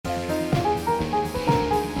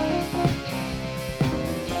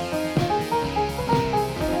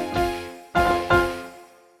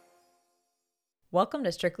Welcome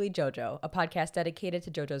to Strictly JoJo, a podcast dedicated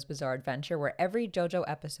to JoJo's Bizarre Adventure, where every JoJo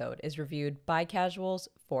episode is reviewed by casuals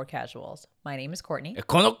for casuals. My name is Courtney.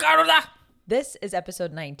 このカロだ This is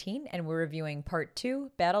episode 19, and we're reviewing part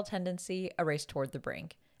 2, Battle Tendency, A Race Toward the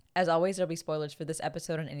Brink. As always, there'll be spoilers for this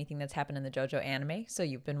episode and anything that's happened in the JoJo anime, so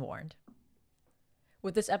you've been warned.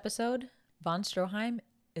 With this episode, Von Stroheim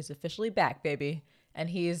is officially back, baby. And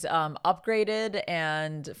he's upgraded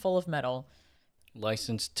and full of metal.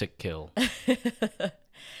 License to kill.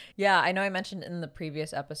 Yeah, I know I mentioned in the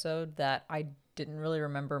previous episode that I didn't really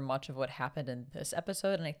remember much of what happened in this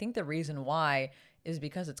episode. And I think the reason why is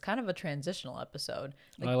because it's kind of a transitional episode.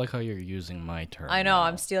 I like how you're using my term. I know, now.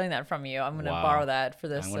 I'm stealing that from you. I'm going to Wow. borrow that for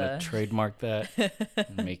this. I'm going to trademark that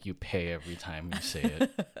and make you pay every time you say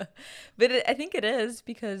it. But I think it is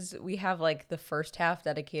because we have like the first half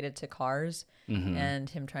dedicated to Cars and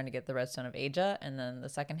him trying to get the Redstone of Asia. And then the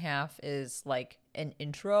second half is like an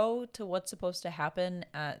intro to what's supposed to happen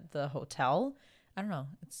at the hotel. I don't know.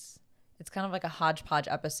 It's kind of like a hodgepodge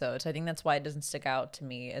episode. So I think that's why it doesn't stick out to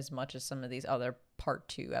me as much as some of these other part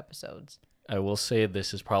 2 episodes. I will say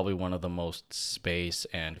this is probably one of the most space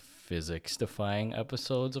and physics defying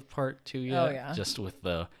episodes of part 2 yet. Oh, yeah. Just with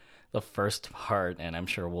the first part, and I'm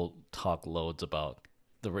sure we'll talk loads about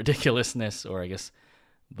the ridiculousness, or I guess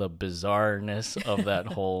the bizarreness of that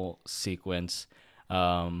whole sequence.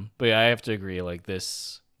 But yeah, I have to agree, like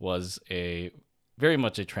this was a very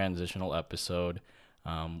much a transitional episode.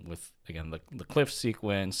 With again the cliff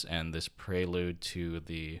sequence and this prelude to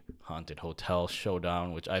the haunted hotel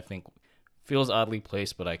showdown, which I think feels oddly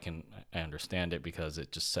placed, but I understand it because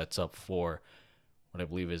it just sets up for what I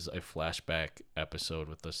believe is a flashback episode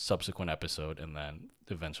with the subsequent episode and then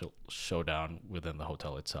the eventual showdown within the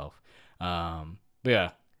hotel itself. But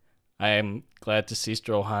yeah, I am glad to see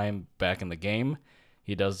Stroheim back in the game.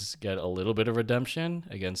 He does get a little bit of redemption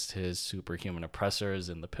against his superhuman oppressors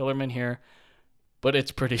in the Pillarmen here. But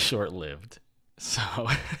it's pretty short-lived, so.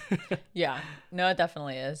 Yeah, no, it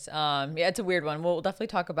definitely is. Yeah, it's a weird one. We'll definitely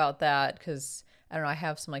talk about that because, I don't know, I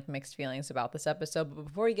have some like mixed feelings about this episode. But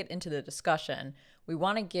before we get into the discussion, we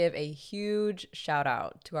want to give a huge shout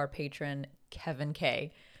out to our patron, Kevin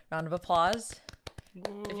K. Round of applause.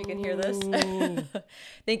 If you can hear this.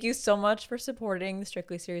 Thank you so much for supporting the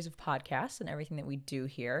Strictly series of podcasts and everything that we do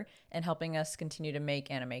here and helping us continue to make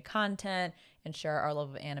anime content and share our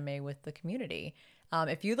love of anime with the community.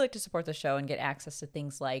 If you'd like to support the show and get access to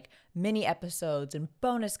things like mini episodes and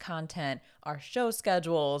bonus content, our show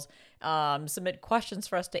schedules, submit questions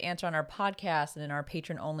for us to answer on our podcast and in our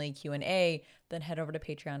patron-only Q&A, then head over to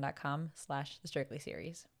patreon.com/the Strictly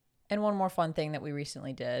series. And one more fun thing that we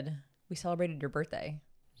recently did. We celebrated your birthday.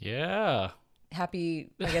 Yeah.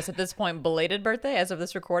 Happy, I guess at this point, belated birthday as of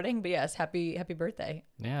this recording. But yes, happy birthday.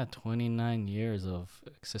 Yeah, 29 years of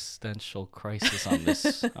existential crisis on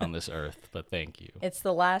this earth. But thank you. It's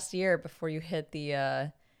the last year before you hit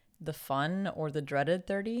the fun or the dreaded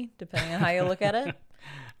 30, depending on how you look at it.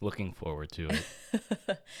 Looking forward to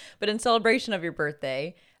it. But in celebration of your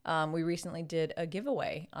birthday, we recently did a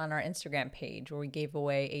giveaway on our Instagram page where we gave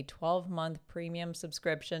away a 12-month premium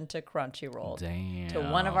subscription to Crunchyroll to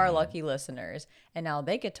one of our lucky listeners. And now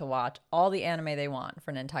they get to watch all the anime they want for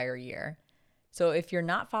an entire year. So if you're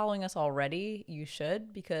not following us already, you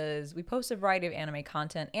should, because we post a variety of anime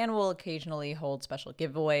content and we'll occasionally hold special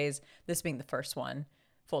giveaways, this being the first one.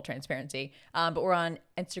 Full transparency. But we're on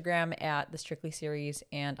Instagram at the Strictly Series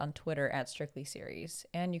and on Twitter at Strictly Series.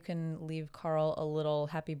 And you can leave Carl a little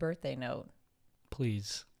happy birthday note.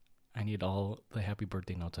 Please. I need all the happy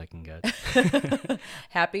birthday notes I can get.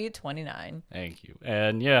 Happy 29. Thank you.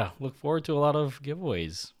 And yeah, look forward to a lot of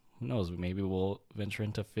giveaways. Who knows? Maybe we'll venture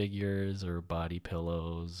into figures or body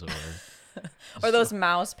pillows or those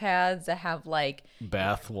mouse pads that have like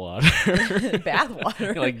bath water. bath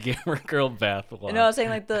water. Like gamer girl bath water. No, I was saying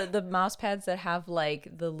like the mouse pads that have like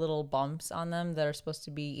the little bumps on them that are supposed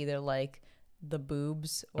to be either like the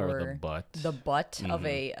boobs or the butt of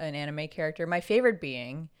an anime character. My favorite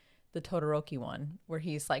being the Todoroki one, where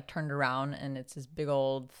he's like turned around and it's his big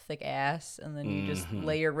old thick ass, and then you just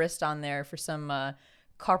lay your wrist on there for some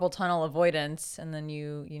carpal tunnel avoidance, and then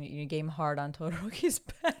you game hard on Todoroki's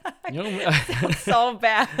back. Sounds so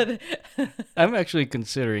bad. I'm actually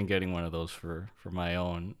considering getting one of those for my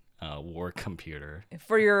own work computer.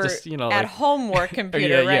 For your just, at-home work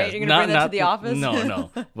computer, right? Yeah. You're going to bring that to the office?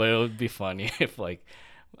 No. But it would be funny if, like,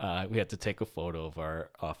 we had to take a photo of our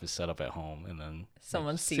office setup at home, and then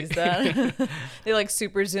someone sees that. They like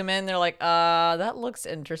super zoom in. They're like, that looks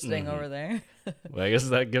interesting over there. Well, I guess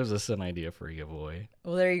that gives us an idea for a giveaway.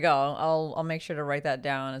 Well, there you go. I'll make sure to write that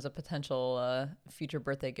down as a potential future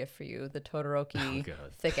birthday gift for you. The Todoroki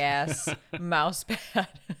thick ass mouse pad.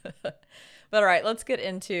 But all right, let's get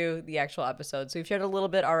into the actual episode. So we've shared a little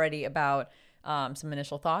bit already about some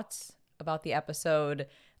initial thoughts about the episode.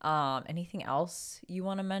 Anything else you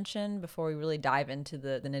want to mention before we really dive into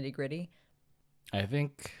the nitty gritty? I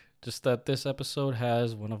think just that this episode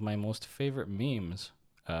has one of my most favorite memes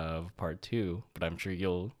of part 2, but I'm sure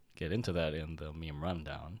you'll get into that in the meme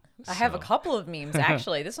rundown. I have a couple of memes,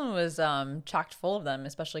 actually. This one was chocked full of them,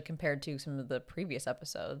 especially compared to some of the previous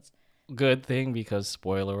episodes. Good thing, because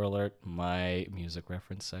spoiler alert, my music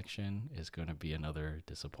reference section is going to be another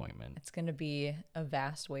disappointment. It's going to be a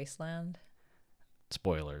vast wasteland.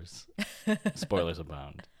 Spoilers. Spoilers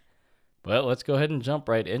abound. But let's go ahead and jump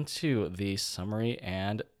right into the summary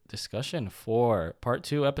and discussion for Part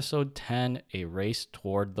 2, Episode 10, A Race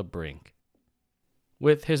Toward the Brink.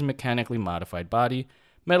 With his mechanically modified body,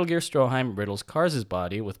 Metal Gear Stroheim riddles Kars'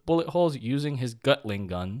 body with bullet holes using his Gutling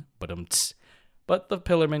gun, but the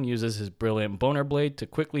Pillarman uses his brilliant boner blade to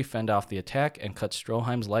quickly fend off the attack and cut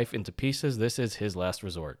Stroheim's life into pieces. This is his last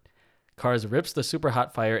resort. Kars rips the super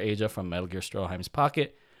hot fire Aja from Metal Gear Stroheim's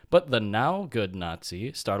pocket, but the now good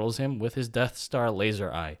Nazi startles him with his Death Star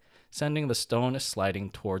laser eye, sending the stone sliding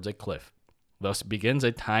towards a cliff. Thus begins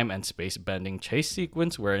a time and space bending chase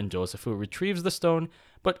sequence wherein Josephu retrieves the stone,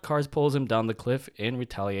 but Kars pulls him down the cliff in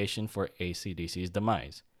retaliation for AC/DC's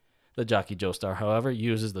demise. The jockey Joestar, however,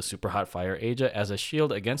 uses the super hot fire Aja as a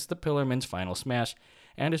shield against the Pillarman's final smash,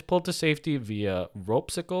 and is pulled to safety via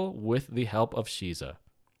ropesicle with the help of Shiza.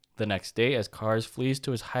 The next day, as Kars flees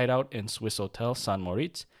to his hideout in Swiss Hotel San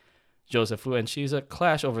Moritz, Josephu and Shiza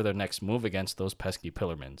clash over their next move against those pesky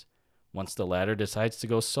Pillarmans. Once the latter decides to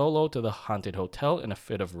go solo to the haunted hotel in a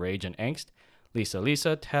fit of rage and angst,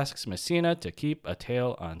 Lisa tasks Messina to keep a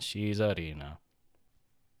tail on Shizarina.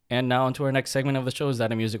 And now into our next segment of the show, Is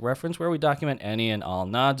That a Music Reference, where we document any and all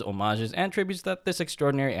nods, homages, and tributes that this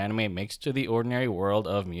extraordinary anime makes to the ordinary world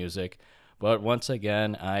of music. But once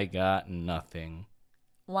again, I got nothing.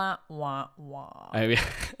 Wah, wah, wah.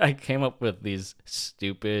 I came up with these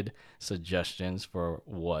stupid suggestions for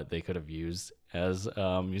what they could have used as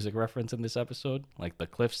a music reference in this episode. Like the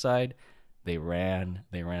cliffside, they ran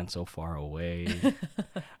so far away.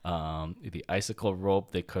 The icicle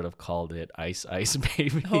rope, they could have called it Ice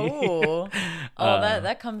Baby.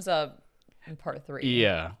 That comes up in part 3.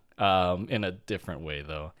 Yeah, in a different way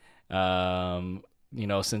though.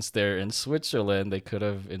 Since they're in Switzerland, they could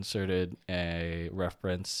have inserted a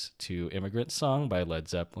reference to Immigrant Song by Led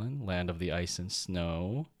Zeppelin, Land of the Ice and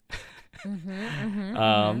Snow.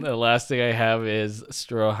 The last thing I have is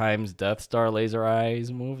Stroheim's Death Star laser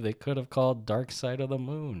eyes move. They could have called Dark Side of the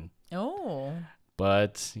Moon. Oh.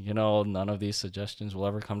 But, none of these suggestions will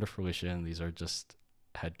ever come to fruition. These are just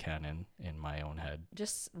headcanon in my own head.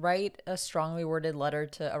 Just write a strongly worded letter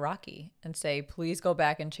to Araki and say, please go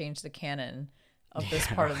back and change the canon of this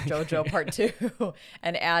part of JoJo Part 2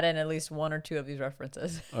 and add in at least 1 or 2 of these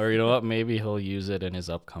references. Or you know what? Maybe he'll use it in his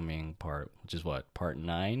upcoming part, which is what, Part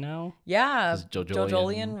 9 now? Yeah.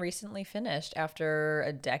 JoJolion recently finished after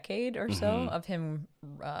a decade or so of him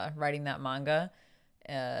writing that manga.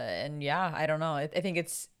 And yeah, I don't know. I think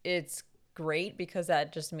it's great because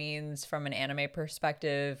that just means from an anime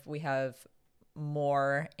perspective, we have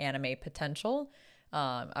more anime potential.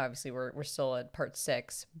 Obviously, we're still at Part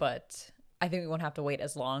 6, but I think we won't have to wait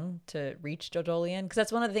as long to reach JoJolion, because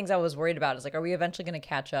that's one of the things I was worried about is like, are we eventually going to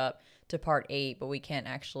catch up to Part 8, but we can't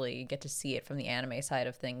actually get to see it from the anime side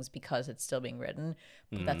of things because it's still being written.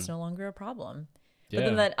 But that's no longer a problem. Yeah.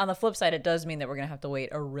 But then on the flip side, it does mean that we're going to have to wait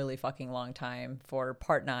a really fucking long time for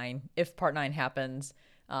Part 9, if Part 9 happens,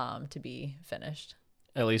 to be finished.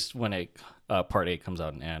 At least when Part 8 comes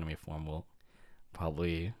out in anime form, we'll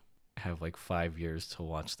probably have like 5 years to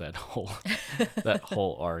watch that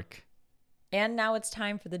whole arc. And now it's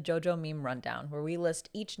time for the JoJo meme rundown, where we list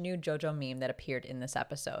each new JoJo meme that appeared in this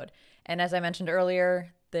episode. And as I mentioned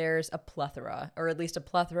earlier, there's a plethora, or at least a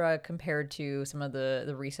plethora compared to some of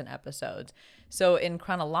the recent episodes. So in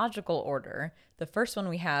chronological order, the first one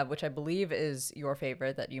we have, which I believe is your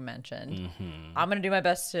favorite that you mentioned. I'm going to do my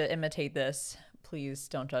best to imitate this. Please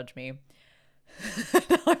don't judge me.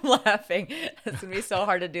 I'm laughing. It's going to be so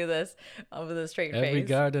hard to do this with a straight face. Every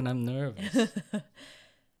garden, I'm nervous.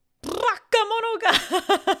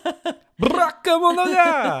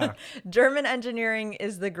 Backe German engineering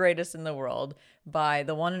is the greatest in the world by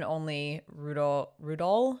the one and only Rudolf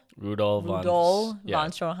von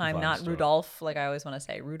Stroheim, not Rudolph, like I always want to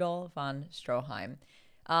say, Rudolf von Stroheim.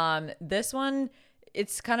 This one,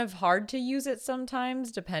 it's kind of hard to use it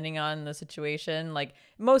sometimes depending on the situation. Like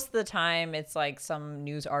most of the time it's like some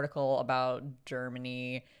news article about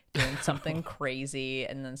Germany doing something crazy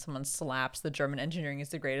and then someone slaps the German engineering is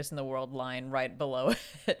the greatest in the world line right below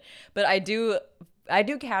it. But I do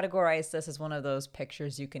categorize this as one of those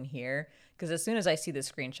pictures you can hear, because as soon as I see the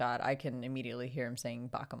screenshot I can immediately hear him saying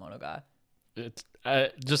Bakemonoga. It's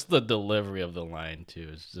just the delivery of the line too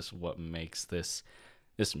is just what makes this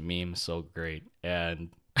meme so great. And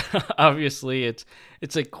obviously it's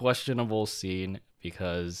a questionable scene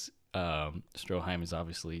because Stroheim is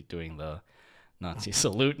obviously doing the Nazi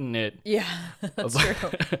salute in it. Yeah, that's true.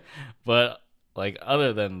 But like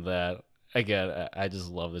other than that, again, I just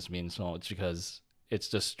love this meme so much because it's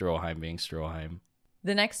just Stroheim being Stroheim.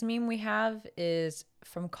 The next meme we have is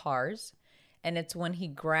from Cars, and it's when he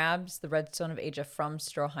grabs the Red Stone of Asia from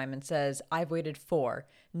Stroheim and says, "I've waited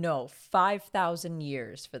 5,000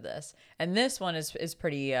 years for this." And this one is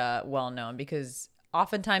pretty well known because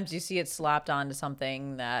oftentimes you see it slapped onto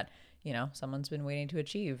something that, you know, someone's been waiting to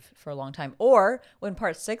achieve for a long time. Or when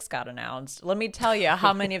Part 6 got announced, let me tell you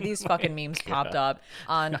how many of these fucking memes popped up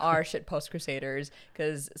on our Shitpost Crusaders,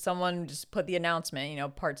 because someone just put the announcement, you know,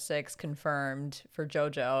 Part 6 confirmed for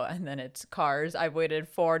JoJo, and then it's Cars. I've waited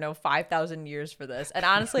 5,000 years for this. And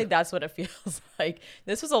honestly, that's what it feels like.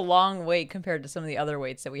 This was a long wait compared to some of the other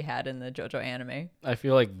waits that we had in the JoJo anime. I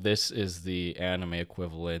feel like this is the anime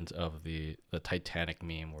equivalent of the Titanic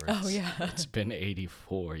meme where it's been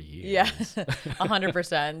 84 years. Yeah,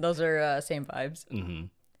 100%. Those are same vibes. Mm-hmm.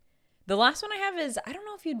 The last one I have is, I don't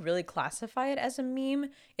know if you'd really classify it as a meme.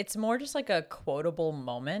 It's more just like a quotable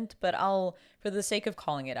moment, but for the sake of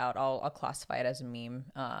calling it out, I'll classify it as a meme.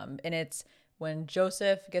 And it's when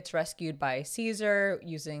Joseph gets rescued by Caesar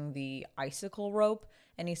using the icicle rope,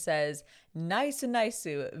 and he says,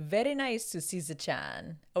 very nice,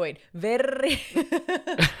 Caesar-chan. Oh, wait, very.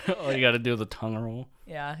 Oh, you got to do the tongue roll?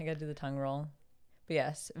 Yeah, I got to do the tongue roll. But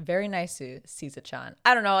yes, very nice, Caesar-chan.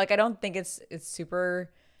 I don't know, like I don't think it's super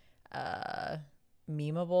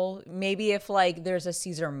memeable. Maybe if like there's a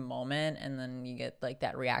Caesar moment and then you get like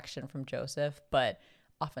that reaction from Joseph, but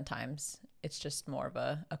oftentimes it's just more of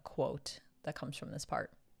a quote that comes from this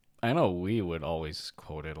part. I know we would always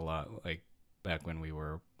quote it a lot, like back when we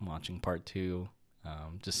were watching Part 2,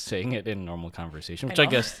 just saying it in normal conversation, which I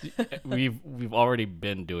guess we've already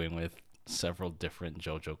been doing with several different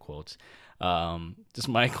JoJo quotes. Just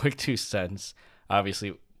my quick 2 cents.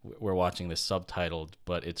 Obviously, we're watching this subtitled,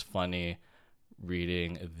 but it's funny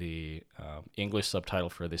reading the English subtitle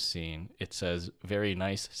for this scene. It says, "Very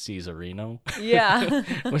nice, Caesarino." Yeah.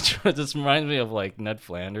 Which just reminds me of like Ned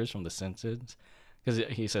Flanders from The Simpsons, because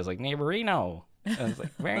he says like "Neighborino." And it's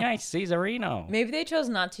like, "Very nice, Caesarino." Maybe they chose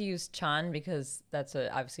not to use chan because that's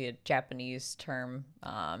obviously a Japanese term,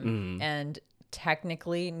 and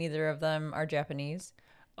technically neither of them are Japanese.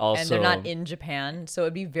 Also, and they're not in Japan, so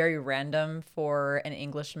it'd be very random for an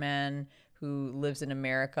Englishman who lives in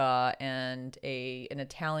America and an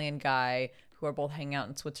Italian guy who are both hanging out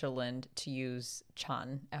in Switzerland to use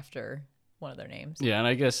chan after one of their names. Yeah, and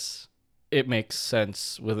I guess it makes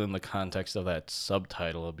sense within the context of that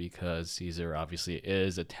subtitle because Caesar obviously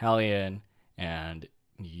is Italian, and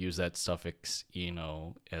you use that suffix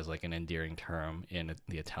 "ino" as like an endearing term in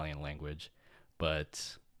the Italian language.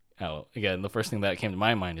 But again, the first thing that came to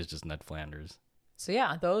my mind is just Ned Flanders. So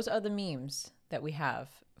yeah, those are the memes that we have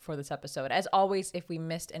for this episode. As always, if we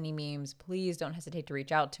missed any memes, please don't hesitate to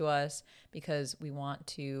reach out to us because we want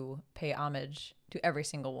to pay homage to every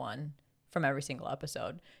single one from every single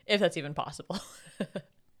episode, if that's even possible.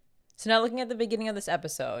 So now looking at the beginning of this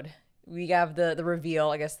episode, we have the reveal,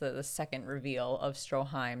 I guess the second reveal of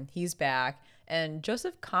Stroheim. He's back, and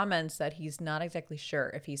Joseph comments that he's not exactly sure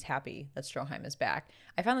if he's happy that Stroheim is back.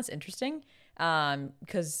 I found this interesting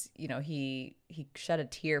because, you know, he shed a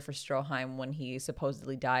tear for Stroheim when he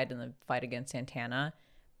supposedly died in the fight against Santana.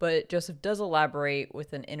 But Joseph does elaborate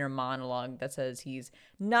with an inner monologue that says he's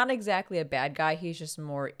not exactly a bad guy. He's just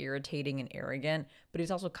more irritating and arrogant, but he's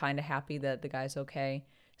also kind of happy that the guy's okay.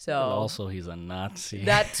 So but also he's a Nazi.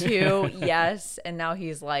 That too, yes. And now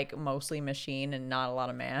he's like mostly machine and not a lot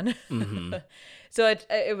of man. Mm-hmm. So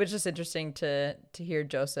it was just interesting to hear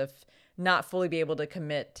Joseph not fully be able to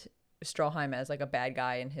commit Stroheim as like a bad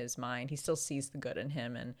guy in his mind. He still sees the good in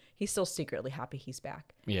him, and he's still secretly happy he's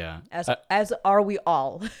back. Yeah. As are we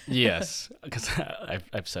all. Yes, because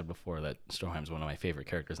I've said before that Stroheim's one of my favorite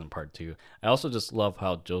characters in part 2. I also just love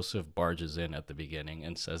how Joseph barges in at the beginning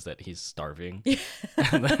and says that he's starving.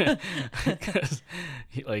 Because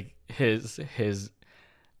his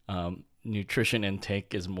nutrition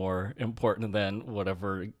intake is more important than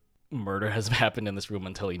whatever murder has happened in this room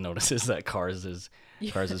until he notices that Cars is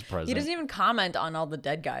present. He doesn't even comment on all the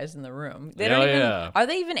dead guys in the room. They Are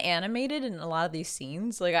they even animated in a lot of these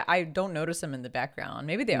scenes? Like I don't notice them in the background.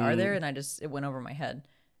 Maybe they are there, and it went over my head.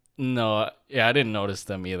 No, yeah, I didn't notice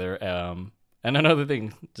them either. And another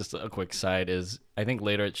thing, just a quick side, is I think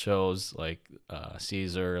later it shows like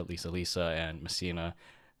Caesar, Lisa, and Messina.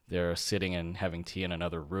 They're sitting and having tea in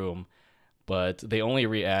another room, but they only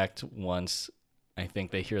react once. I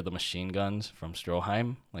think they hear the machine guns from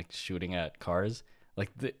Stroheim, like shooting at Cars.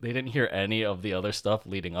 Like they didn't hear any of the other stuff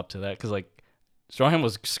leading up to that, because like Stroheim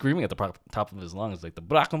was screaming at the top of his lungs, like the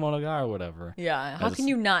Brakamonagar or whatever. Yeah, how can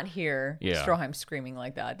you not hear Yeah. Stroheim screaming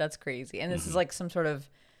like that? That's crazy. And this is like some sort of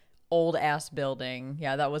old ass building.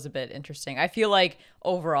 Yeah, that was a bit interesting. I feel like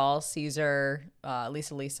overall Caesar,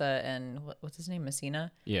 Lisa, and what's his name, Messina.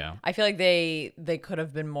 Yeah. I feel like they could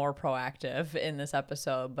have been more proactive in this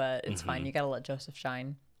episode, but it's fine. You gotta let Joseph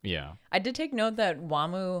shine. Yeah. I did take note that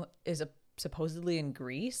Wamu is supposedly in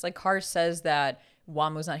Greece. Like Cars says that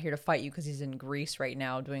Wamu's not here to fight you because he's in Greece right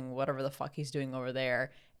now doing whatever the fuck he's doing over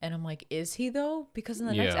there. And I'm like, is he though? Because in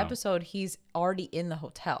the next episode, he's already in the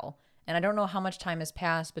hotel. And I don't know how much time has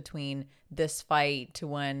passed between this fight to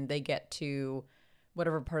when they get to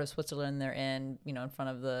whatever part of Switzerland they're in, you know, in front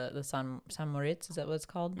of the San Moritz. Is that what it's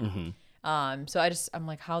called? So I'm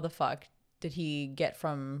like, how the fuck did he get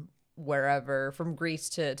from wherever, from Greece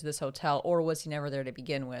to this hotel? Or was he never there to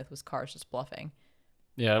begin with? Was Cars just bluffing?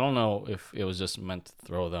 Yeah, I don't know if it was just meant to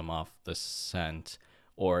throw them off the scent,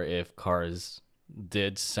 or if Cars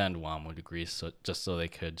did send Wamu to Greece just so they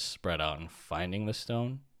could spread out in finding the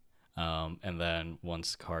stone. And then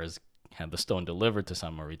once Cars had the stone delivered to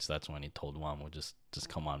San Moritz, that's when he told Wamu just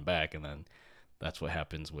come on back, and then that's what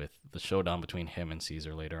happens with the showdown between him and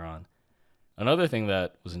Caesar later on. Another thing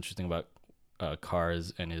that was interesting about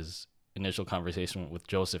Cars and his initial conversation with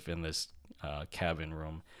Joseph in this cabin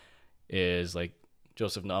room is like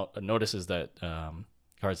Joseph notices that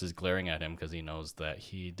Cars is glaring at him because he knows that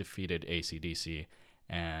he defeated AC/DC,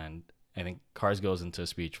 and I think Cars goes into a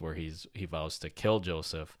speech where he vows to kill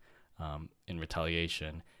Joseph in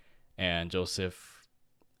retaliation, and Joseph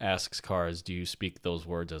asks Cars, do you speak those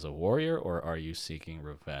words as a warrior, or are you seeking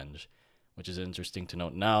revenge? Which is interesting to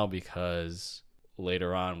note now, because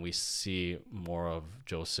later on we see more of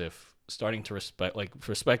Joseph starting to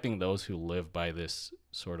respecting those who live by this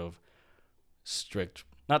sort of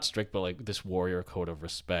not strict, but like this warrior code of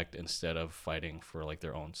respect, instead of fighting for like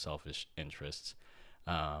their own selfish interests.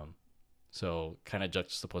 So kind of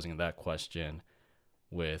juxtaposing that question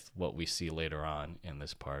with what we see later on in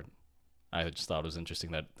this part, I just thought it was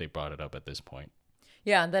interesting that they brought it up at this point.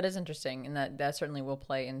 Yeah, that is interesting, and that certainly will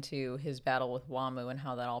play into his battle with Wamu and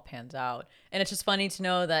how that all pans out. And it's just funny to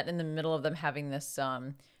know that in the middle of them having this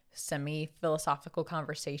semi-philosophical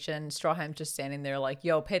conversation, Stroheim's just standing there like,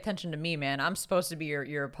 yo, pay attention to me, man. I'm supposed to be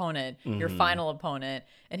your opponent, your final opponent.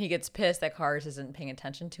 And he gets pissed that Cars isn't paying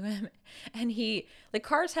attention to him. And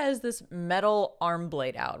Cars has this metal arm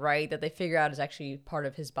blade out, right, that they figure out is actually part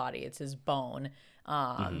of his body. It's his bone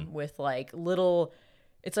with like little,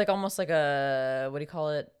 it's like almost like a, what do you call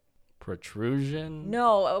it? Protrusion?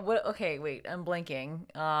 No, okay, wait, I'm blanking.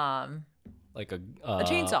 Like a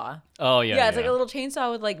chainsaw. Oh yeah. Yeah, it's like a little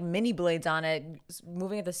chainsaw with like mini blades on it,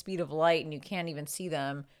 moving at the speed of light, and you can't even see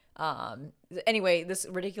them. Anyway, this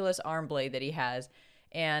ridiculous arm blade that he has,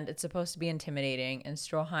 and it's supposed to be intimidating. And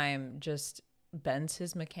Stroheim just bends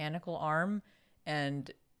his mechanical arm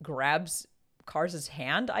and grabs Cars'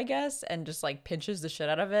 hand, I guess, and just like pinches the shit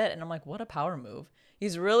out of it. And I'm like, what a power move.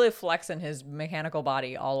 He's really flexing his mechanical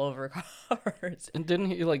body all over Cars. And didn't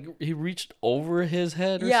he reached over his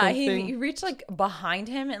head or yeah, something? he reached like behind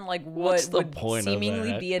him and like What's the would point seemingly of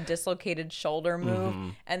that? be a dislocated shoulder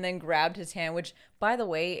move, and then grabbed his hand, which, by the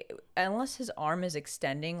way, unless his arm is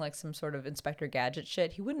extending like some sort of Inspector Gadget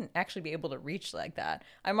shit, he wouldn't actually be able to reach like that.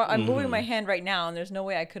 I'm moving my hand right now, and there's no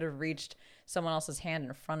way I could have reached someone else's hand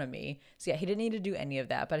in front of me. So yeah, he didn't need to do any of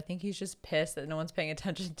that, but I think he's just pissed that no one's paying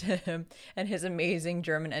attention to him and his amazing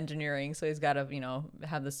German engineering, so he's got to,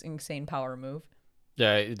 have this insane power move.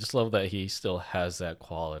 Yeah, I just love that he still has that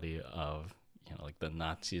quality of, like the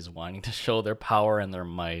Nazis wanting to show their power and their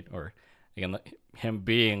might, or again, him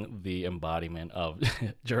being the embodiment of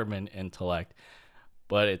German intellect.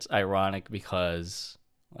 But it's ironic because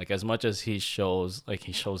like as much as he shows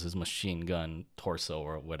his machine gun torso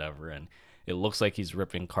or whatever, and it looks like he's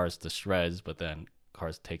ripping Cars to shreds, but then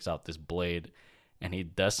Cars takes out this blade and he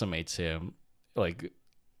decimates him like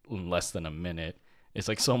in less than a minute. It's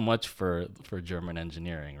like so much for German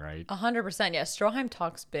engineering, right? 100%. Yeah, Stroheim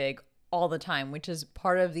talks big all the time, which is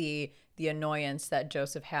part of the annoyance that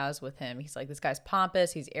Joseph has with him. He's like, this guy's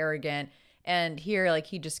pompous, he's arrogant, and here like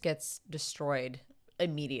he just gets destroyed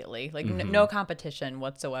immediately, like no competition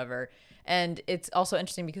whatsoever. And it's also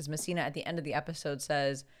interesting because Messina at the end of the episode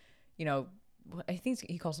says, you know, I think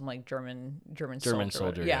he calls him like German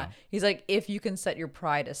soldier. Yeah. He's like, if you can set your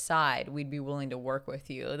pride aside, we'd be willing to work with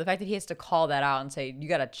you. The fact that he has to call that out and say, you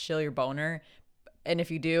got to chill your boner, and if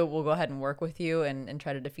you do, we'll go ahead and work with you and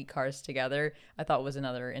try to defeat Cars together, I thought was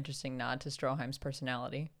another interesting nod to Stroheim's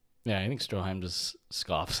personality. Yeah, I think Stroheim just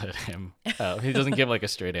scoffs at him. He doesn't give like a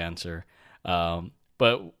straight answer.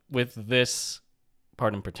 But with this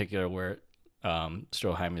part in particular where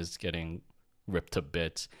Stroheim is getting ripped to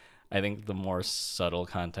bits, I think the more subtle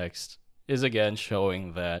context is again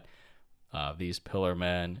showing that these pillar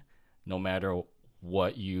men, no matter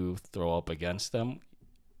what you throw up against them,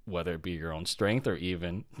 whether it be your own strength or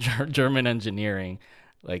even German engineering,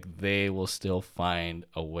 like they will still find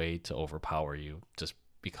a way to overpower you just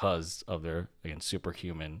because of their, again,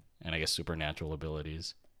 superhuman and I guess supernatural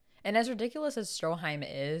abilities. And as ridiculous as Stroheim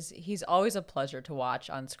is, he's always a pleasure to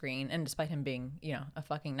watch on screen. And despite him being, you know, a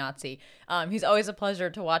fucking Nazi, he's always a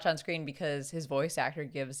pleasure to watch on screen because his voice actor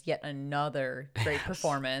gives yet another great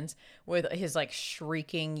performance with his like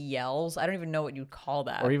shrieking yells. I don't even know what you'd call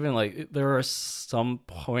that. Or even like there are some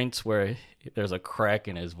points where there's a crack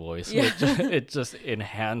in his voice. Yeah. It just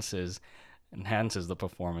enhances the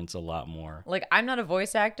performance a lot more. Like, I'm not a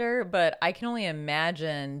voice actor, but I can only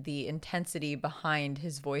imagine the intensity behind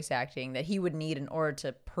his voice acting that he would need in order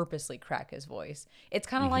to purposely crack his voice. It's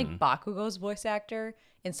kind of like Bakugo's voice actor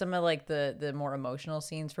in some of like the more emotional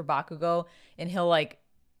scenes for Bakugo, and he'll like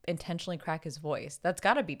intentionally crack his voice. That's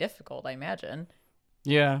got to be difficult, I imagine.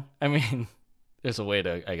 Yeah, I mean, there's a way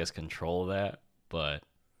to, I guess, control that, but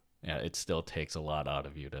yeah, it still takes a lot out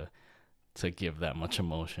of you to give that much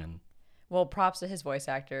emotion. Well, props to his voice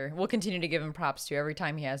actor. We'll continue to give him props to every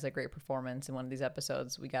time he has a great performance in one of these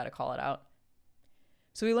episodes. We got to call it out.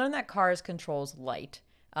 So we learned that Cars controls light.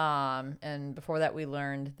 And before that, we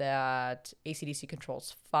learned that AC/DC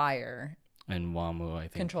controls fire. And WAMU, I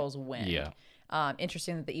think, controls wind. Yeah.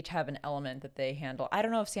 Interesting that they each have an element that they handle. I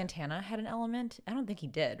don't know if Santana had an element. I don't think he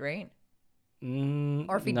did, right?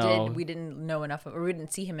 Or if he did, we didn't know enough, or we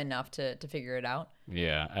didn't see him enough to figure it out.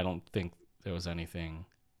 Yeah, I don't think there was anything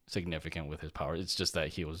significant with his power. It's just that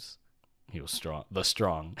he was strong.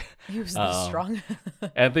 He was the strong.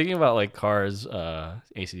 And thinking about like Cars,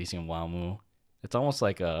 AC/DC, and WAMU, it's almost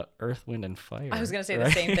like a Earth, Wind, and Fire. I was gonna say right?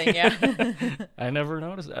 the same thing. Yeah. I never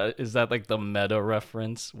noticed. Is that like the meta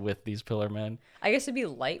reference with these pillar men? I guess it'd be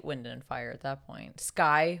light, wind, and fire at that point.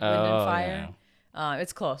 Sky, wind, and fire. Yeah.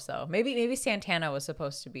 It's close though. Maybe Santana was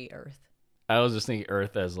supposed to be Earth. I was just thinking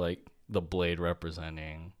Earth as like the blade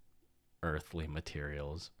representing earthly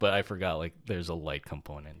materials, but I forgot like there's a light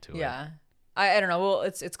component to it. Yeah. I don't know. Well,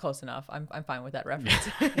 it's close enough. I'm fine with that reference.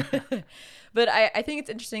 But I think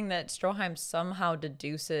it's interesting that Stroheim somehow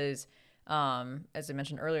deduces, as I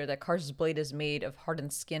mentioned earlier, that Cars' blade is made of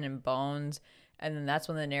hardened skin and bones. And then that's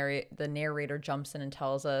when the narrator jumps in and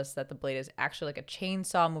tells us that the blade is actually like a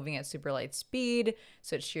chainsaw moving at super light speed,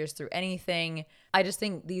 so it shears through anything. I just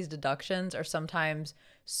think these deductions are sometimes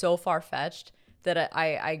so far-fetched that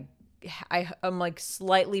I'm like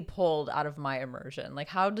slightly pulled out of my immersion. Like,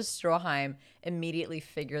 how does Stroheim immediately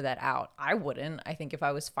figure that out? I wouldn't. I think if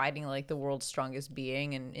I was fighting like the world's strongest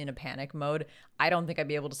being and in a panic mode, I don't think I'd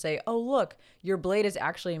be able to say, oh, look, your blade is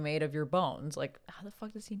actually made of your bones. Like, how the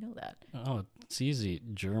fuck does he know that? Oh, it's easy.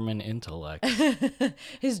 German intellect.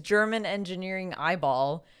 His German engineering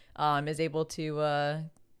eyeball is able to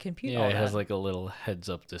compute all that. Yeah, it has like a little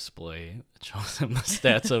heads-up display that shows him the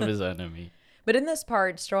stats of his enemy. But in this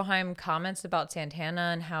part, Stroheim comments about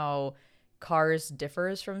Santana and how Cars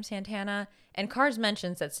differs from Santana. And Cars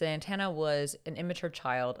mentions that Santana was an immature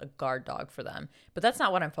child, a guard dog for them. But that's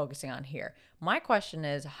not what I'm focusing on here. My question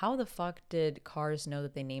is, how the fuck did Cars know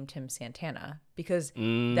that they named him Santana? Because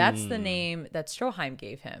that's the name that Stroheim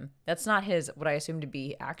gave him. That's not his, what I assume to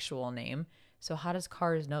be, actual name. So how does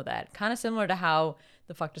Cars know that? Kind of similar to how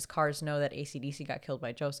the fuck does Cars know that AC/DC got killed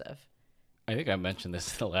by Joseph? I think I mentioned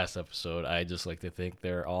this in the last episode. I just like to think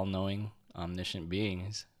they're all-knowing, omniscient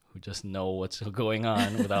beings who just know what's going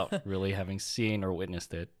on without really having seen or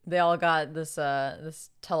witnessed it. They all got this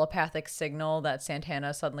telepathic signal that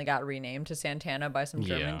Santana suddenly got renamed to Santana by some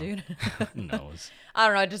German dude. Who knows? I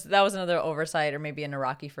don't know. Just that was another oversight, or maybe an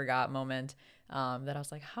Iraqi forgot moment. That I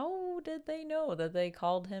was like, how did they know that they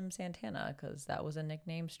called him Santana? Because that was a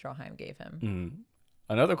nickname Stroheim gave him.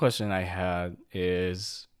 Another question I had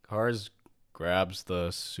is Kars grabs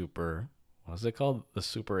the super. What's it called? The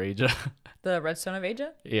Super Aja? The Red Stone of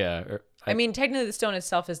Aja? Yeah. I mean, technically the stone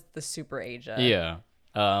itself is the Super Aja. Yeah.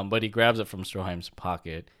 But he grabs it from Stroheim's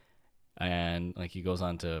pocket and like he goes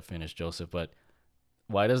on to finish Joseph. But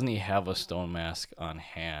why doesn't he have a stone mask on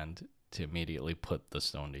hand to immediately put the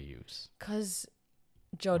stone to use? Because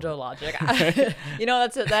JoJo logic.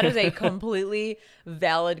 That is a completely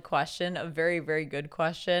valid question, a very, very good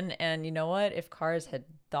question. And you know what? If Kars had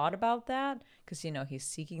thought about that, because, he's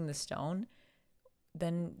seeking the stone,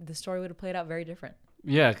 then the story would have played out very different.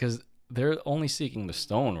 Yeah, because they're only seeking the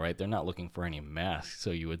stone, right? They're not looking for any mask.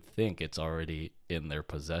 So you would think it's already in their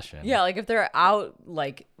possession. Yeah, like if they're out,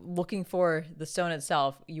 like, looking for the stone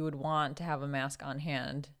itself, you would want to have a mask on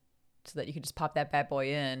hand so that you could just pop that bad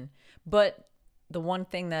boy in. But the one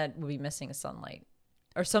thing that would be missing is sunlight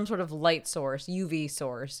or some sort of light source, UV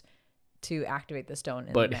source, to activate the stone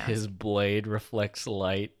in but the mask. His blade reflects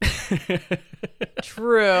light.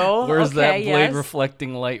 True. Where's that blade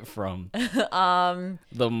reflecting light from?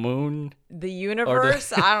 The moon? The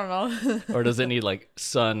universe? I don't know. Or does it need like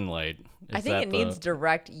sunlight? I think it needs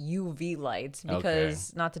direct UV lights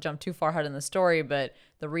because, not to jump too far ahead in the story, but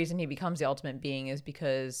the reason he becomes the ultimate being is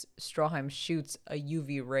because Stroheim shoots a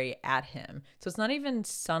UV ray at him. So it's not even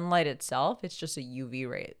sunlight itself. It's just a UV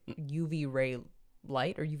ray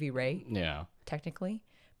light or UV ray. Yeah. Technically.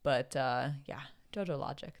 But JoJo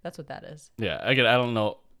logic. That's what that is. Yeah. Again, I don't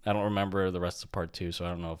know. I don't remember the rest of part 2, so I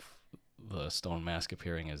don't know if the stone mask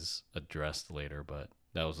appearing is addressed later, but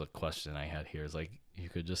that was a question I had here. Is like, you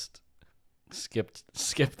could just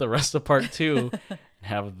skip the rest of part 2 and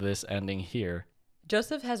have this ending here.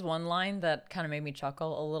 Joseph has one line that kind of made me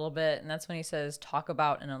chuckle a little bit, and that's when he says, "Talk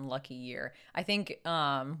about an unlucky year." I think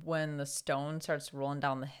when the stone starts rolling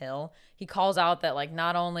down the hill, he calls out that, like,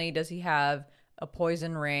 not only does he have a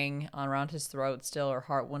poison ring around his throat still, or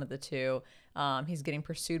heart, one of the two, he's getting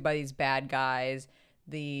pursued by these bad guys.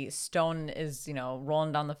 The stone is,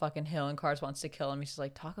 rolling down the fucking hill, and Kars wants to kill him. He's just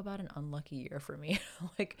like, talk about an unlucky year for me.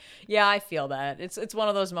 Like, yeah, I feel that. It's one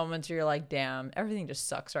of those moments where you're like, damn, everything just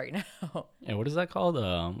sucks right now. And what is that called?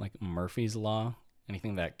 Like Murphy's Law?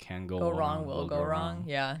 Anything that can go wrong will go wrong.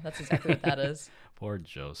 Yeah, that's exactly what that is. Poor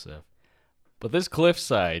Joseph. But this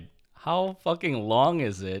cliffside, how fucking long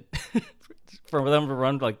is it for them to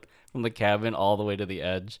run like from the cabin all the way to the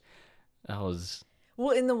edge? That was...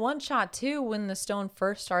 Well, in the one shot, too, when the stone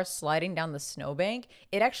first starts sliding down the snowbank,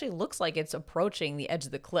 it actually looks like it's approaching the edge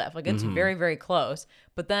of the cliff. Like, it's very, very close.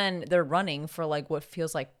 But then they're running for, like, what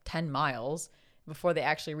feels like 10 miles before they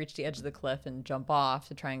actually reach the edge of the cliff and jump off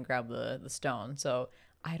to try and grab the stone. So,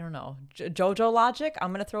 I don't know. JoJo logic?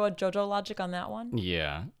 I'm going to throw a JoJo logic on that one.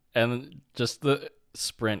 Yeah. And just the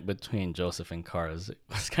sprint between Joseph and Kars, it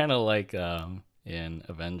was kind of like in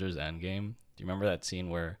Avengers Endgame. Do you remember that scene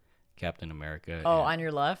where Captain America... on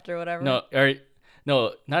your left or whatever? No,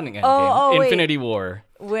 not in Endgame. Infinity War.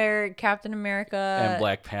 Where Captain America and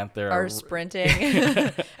Black Panther are sprinting.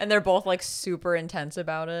 And they're both like super intense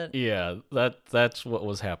about it. Yeah, that's what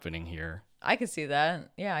was happening here. I could see that.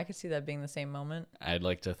 Yeah, I could see that being the same moment. I'd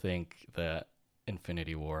like to think that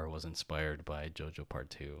Infinity War was inspired by JoJo Part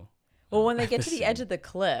 2. Well, when they get to the edge of the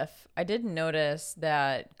cliff, I did notice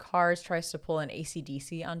that Kars tries to pull an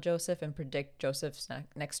AC/DC on Joseph and predict Joseph's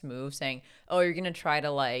next move, saying, "Oh, you're going to try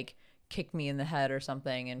to, like, kick me in the head or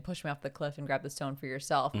something and push me off the cliff and grab the stone for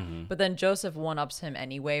yourself." But then Joseph one-ups him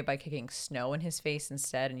anyway by kicking snow in his face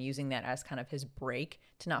instead and using that as kind of his brake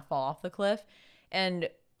to not fall off the cliff. And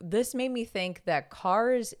this made me think that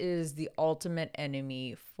Kars is the ultimate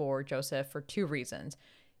enemy for Joseph for two reasons.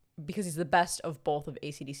 Because he's the best of both of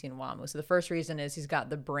AC/DC and WAMU. So the first reason is he's got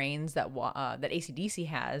the brains that AC/DC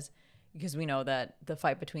has, because we know that the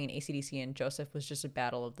fight between AC/DC and Joseph was just a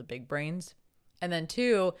battle of the big brains. And then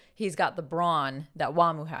two, he's got the brawn that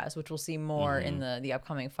WAMU has, which we'll see more in the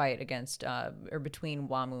upcoming fight against or between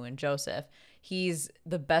WAMU and Joseph. He's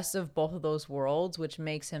the best of both of those worlds, which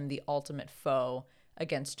makes him the ultimate foe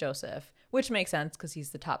against Joseph, which makes sense because he's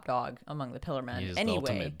the top dog among the Pillarmen He's anyway.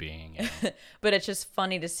 the ultimate being. Yeah. But it's just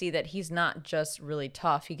funny to see that he's not just really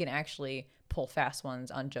tough. He can actually pull fast ones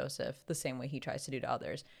on Joseph the same way he tries to do to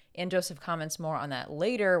others. And Joseph comments more on that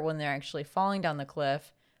later when they're actually falling down the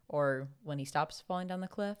cliff, or when he stops falling down the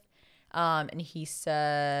cliff. And he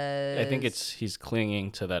says, I think he's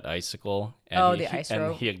clinging to that icicle, and the ice and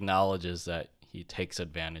rope. he acknowledges that he takes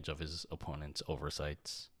advantage of his opponent's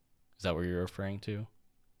oversights. Is that what you're referring to?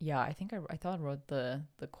 Yeah, I think I thought I wrote the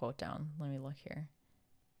quote down. Let me look here.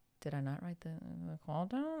 Did I not write the quote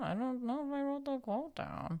down? I don't know if I wrote the quote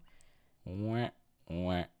down. Wah,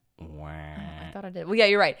 wah, wah. I thought I did. Well, yeah,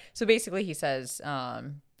 you're right. So basically, he says,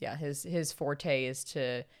 his forte is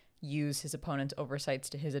to use his opponent's oversights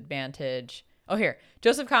to his advantage. Oh, here.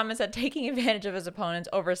 Joseph comments that taking advantage of his opponent's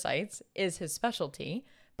oversights is his specialty,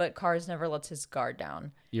 but Cars never lets his guard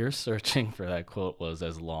down. Your searching for that quote was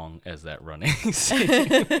as long as that running scene.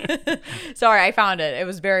 Sorry, I found it. It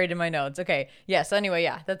was buried in my notes. Okay. Yeah. So anyway,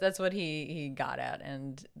 yeah, that's what he got at,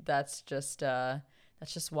 and that's just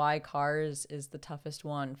why Cars is the toughest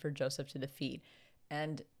one for Joseph to defeat.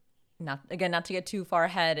 And not to get too far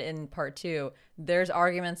ahead in part 2, there's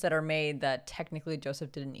arguments that are made that technically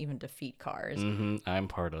Joseph didn't even defeat Cars. I'm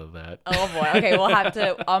part of that. Oh boy. Okay,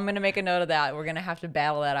 I'm going to make a note of that. We're going to have to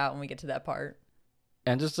battle that out when we get to that part.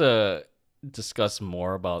 And just to discuss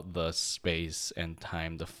more about the space and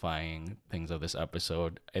time defying things of this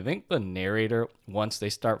episode, I think the narrator, once they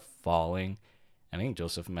start falling, I think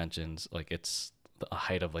Joseph mentions like it's the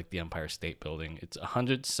height of like the Empire State Building. It's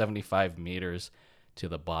 175 meters to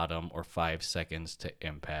the bottom, or 5 seconds to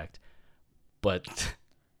impact. But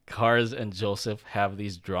Cars and Joseph have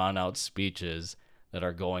these drawn out speeches that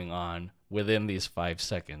are going on within these 5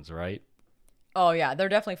 seconds, right? Oh yeah, they're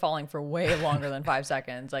definitely falling for way longer than 5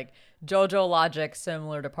 seconds. Like JoJo logic,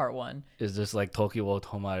 similar to part 1. Is this like Tokiwo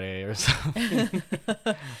Tomare or something?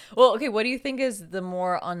 Well, okay, what do you think is the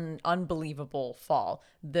more unbelievable fall?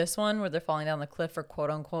 This one where they're falling down the cliff for quote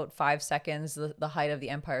unquote 5 seconds, the height of the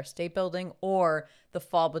Empire State Building, or the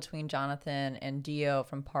fall between Jonathan and Dio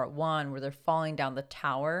from part 1 where they're falling down the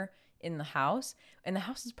tower in the house? And the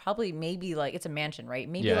house is probably maybe like, it's a mansion, right?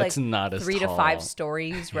 Maybe Yeah, like it's not as 3 to tall. 5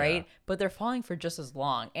 stories, right? Yeah. But they're falling for just as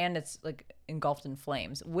long, and it's like engulfed in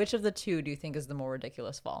flames. Which of the two do you think is the more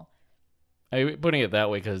ridiculous fall? I'm putting it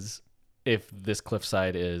that way because if this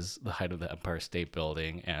cliffside is the height of the Empire State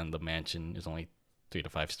Building and the mansion is only 3 to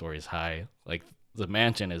 5 stories high, like the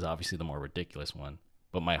mansion is obviously the more ridiculous one.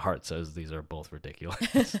 But my heart says these are both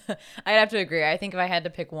ridiculous. I'd have to agree. I think if I had to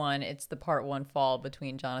pick one, it's the part 1 fall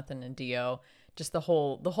between Jonathan and Dio. Just the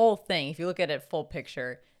whole thing. If you look at it full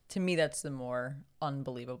picture, to me that's the more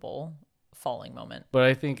unbelievable falling moment. But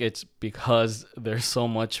I think it's because there's so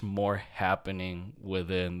much more happening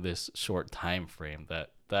within this short time frame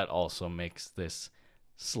that also makes this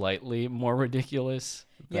slightly more ridiculous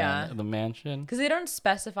than the mansion. Because they don't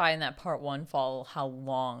specify in that part 1 fall how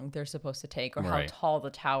long they're supposed to take or how Right. tall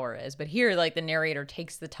the tower is. But here, like, the narrator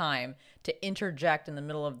takes the time to interject in the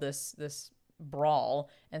middle of this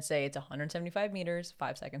brawl and say it's 175 meters,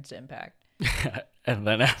 5 seconds to impact. And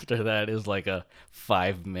then after that is like a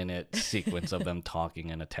 5-minute sequence of them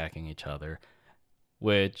talking and attacking each other,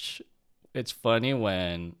 which it's funny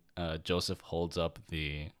when Joseph holds up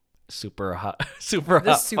the super hot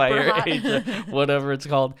fire hot. agent, whatever it's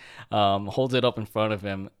called, holds it up in front of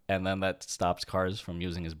him, and then that stops Cars from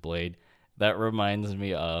using his blade. That reminds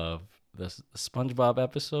me of the SpongeBob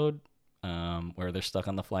episode where they're stuck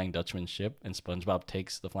on the Flying Dutchman ship, and SpongeBob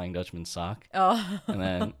takes the Flying Dutchman's sock, and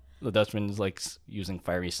then the Dutchman is like using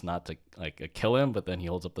fiery snot to like kill him, but then he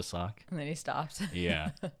holds up the sock. And then he stops.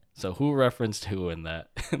 Yeah. So who referenced who in that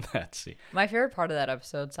scene? My favorite part of that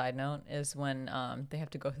episode, side note, is when they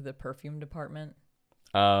have to go through the perfume department.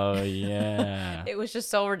 Oh yeah. It was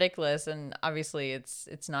just so ridiculous, and obviously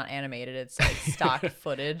it's not animated; it's like stock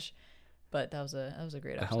footage. But that was a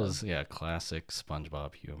great episode. That was classic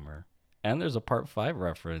SpongeBob humor. And there's a part 5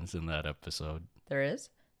 reference in that episode There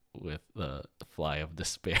is? with the Fly of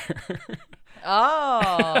Despair.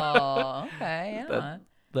 Oh, okay, yeah.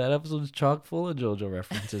 That episode is chock full of JoJo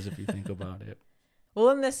references if you think about it.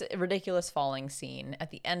 Well, in this ridiculous falling scene,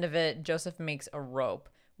 at the end of it, Joseph makes a rope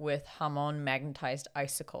with Hamon magnetized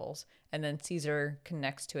icicles, and then Caesar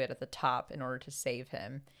connects to it at the top in order to save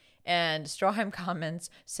him. And Stroheim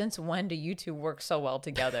comments, "Since when do you two work so well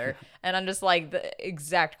together?" And I'm just like, the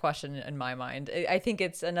exact question in my mind. I think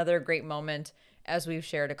it's another great moment, as we've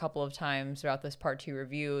shared a couple of times throughout this part 2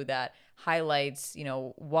 review, that highlights,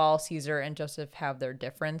 while Caesar and Joseph have their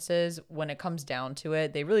differences, when it comes down to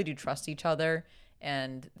it, they really do trust each other,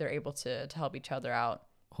 and they're able to help each other out.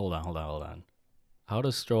 Hold on. How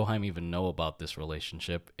does Stroheim even know about this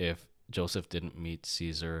relationship if Joseph didn't meet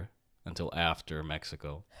Caesar until after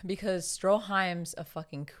Mexico? Because Stroheim's a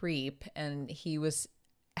fucking creep, and he was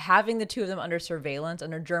having the two of them under surveillance,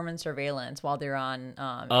 under German surveillance, while they're on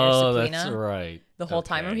Oh, Air that's Subpoena. right. The whole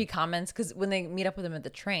time. Remember Okay. he comments, because when they meet up with him at the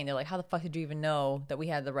train, they're like, how the fuck did you even know that we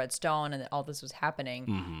had the red stone and that all this was happening?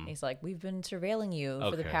 And he's like, we've been surveilling you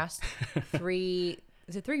for the Okay. past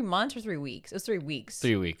is it 3 months or 3 weeks? It was 3 weeks.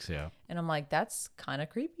 3 weeks, yeah. And I'm like, that's kind of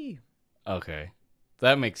creepy. Okay.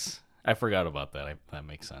 I forgot about that. That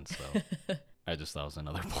makes sense, though. I just thought it was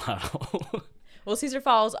another plot hole. Well, Caesar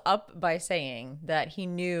follows up by saying that he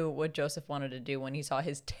knew what Joseph wanted to do when he saw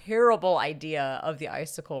his terrible idea of the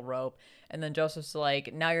icicle rope. And then Joseph's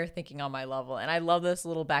like, now you're thinking on my level. And I love this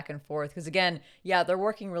little back and forth because, again, yeah, they're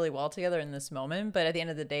working really well together in this moment. But at the end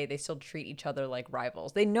of the day, they still treat each other like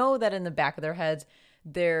rivals. They know that in the back of their heads,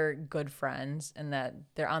 they're good friends and that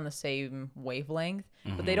they're on the same wavelength,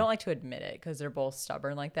 but they don't like to admit it because they're both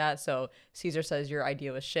stubborn like that. So Caesar says your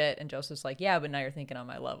idea was shit, and Joseph's like, yeah, but now you're thinking on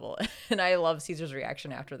my level. And I love Caesar's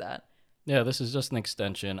reaction after that. Yeah, this is just an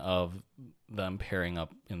extension of them pairing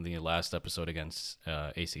up in the last episode against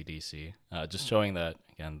ACDC. Just showing that,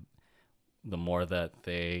 again, the more that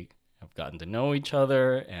they have gotten to know each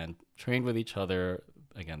other and trained with each other,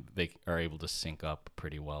 again, they are able to sync up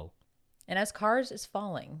pretty well. And as Cars is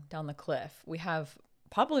falling down the cliff, we have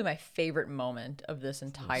probably my favorite moment of this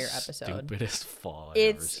entire episode. Stupidest fall I've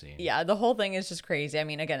ever It's seen. yeah, the whole thing is just crazy. I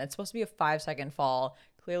mean, again, it's supposed to be a 5-second fall.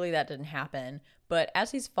 Clearly that didn't happen. But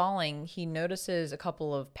as he's falling, he notices a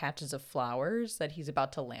couple of patches of flowers that he's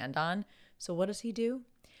about to land on. So what does he do?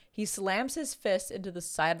 He slams his fist into the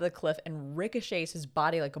side of the cliff and ricochets his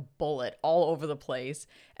body like a bullet all over the place.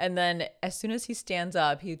 And then as soon as he stands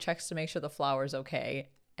up, he checks to make sure the flower's okay.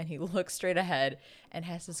 And he looks straight ahead and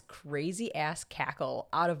has this crazy ass cackle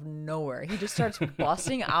out of nowhere. He just starts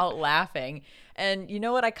busting out laughing. And you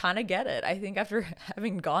know what? I kind of get it. I think after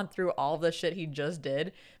having gone through all the shit he just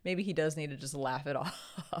did, maybe he does need to just laugh it off.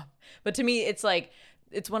 But to me, it's like,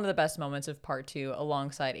 it's one of the best moments of part 2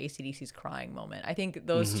 alongside AC/DC's crying moment. I think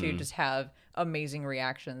those two just have amazing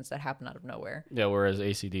reactions that happen out of nowhere. Yeah, whereas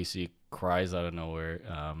ACDC cries out of nowhere,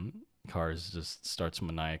 Cars just starts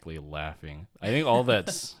maniacally laughing. I think all that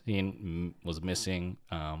scene was missing.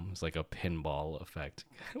 It's like a pinball effect.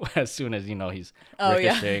 As soon as he's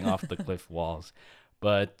ricocheting off the cliff walls.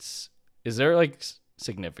 But is there like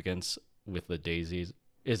significance with the daisies?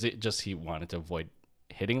 Is it just he wanted to avoid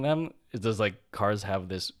hitting them? Does like Cars have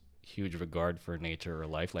this huge regard for nature or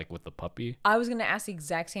life, like with the puppy? I was gonna ask the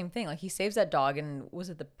exact same thing. Like he saves that dog, and was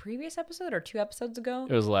it the previous episode or 2 episodes ago?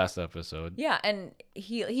 It was last episode. Yeah, and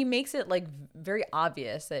he makes it like very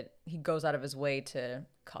obvious that he goes out of his way to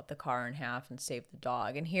cut the car in half and save the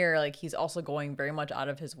dog. And here, like he's also going very much out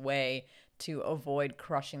of his way to avoid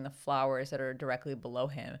crushing the flowers that are directly below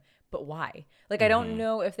him. But why? Like I don't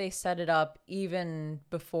know if they set it up even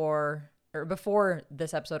before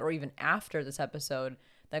this episode or even after this episode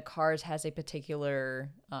that Cars has a particular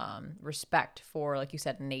respect for, like you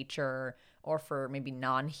said, nature or for maybe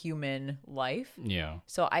non-human life. Yeah.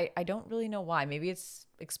 So I don't really know why. Maybe it's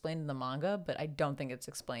explained in the manga, but I don't think it's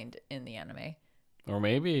explained in the anime. Or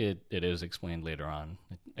maybe it is explained later on.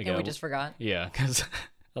 And we just forgot. Yeah, because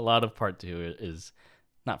a lot of part 2 is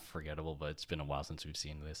not forgettable, but it's been a while since we've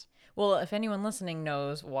seen this. Well, if anyone listening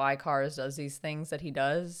knows why Cars does these things that he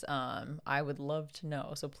does, I would love to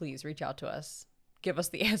know. So please reach out to us. Give us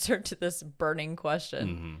the answer to this burning question.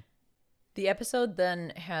 Mm-hmm. The episode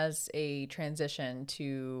then has a transition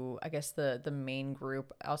to, I guess, the main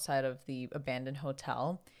group outside of the abandoned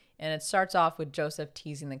hotel. And it starts off with Joseph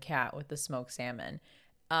teasing the cat with the smoked salmon.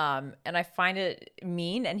 And I find it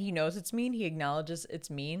mean, and he knows it's mean. He acknowledges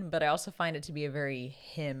it's mean, but I also find it to be a very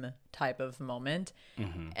him type of moment.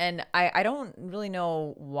 Mm-hmm. And I don't really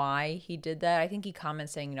know why he did that. I think he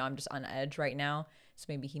comments saying, I'm just on edge right now. So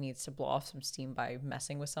maybe he needs to blow off some steam by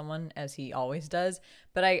messing with someone, as he always does.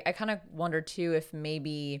 But I kind of wonder, too, if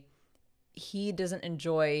maybe he doesn't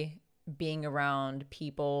enjoy being around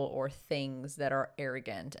people or things that are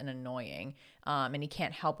arrogant and annoying. And he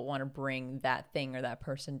can't help but want to bring that thing or that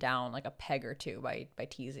person down like a peg or two by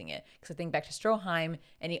teasing it. Because I think back to Stroheim,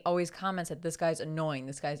 and he always comments that this guy's annoying,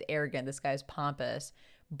 this guy's arrogant, this guy's pompous.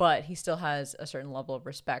 But he still has a certain level of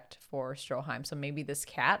respect for Stroheim. So maybe this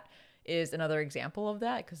cat is another example of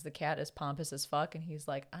that, because the cat is pompous as fuck, and he's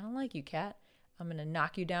like, I don't like you, cat. I'm gonna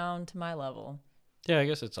knock you down to my level. Yeah, I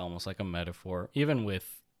guess it's almost like a metaphor. Even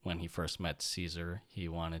with when he first met Caesar, he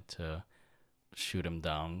wanted to shoot him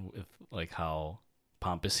down with like how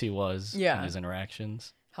pompous he was in his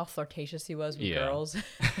interactions. How flirtatious he was with Yeah. girls.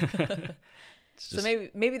 It's So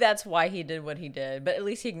maybe that's why he did what he did, but at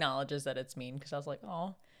least he acknowledges that it's mean, because I was like,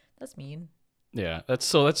 oh, that's mean. Yeah, that's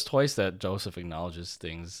twice that Joseph acknowledges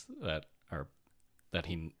things that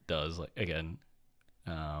he does. Like again,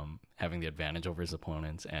 having the advantage over his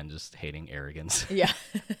opponents and just hating arrogance. Yeah.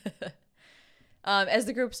 As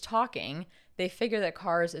the group's talking, they figure that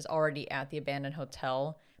Kars is already at the abandoned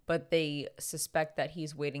hotel, but they suspect that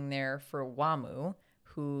he's waiting there for Wamu,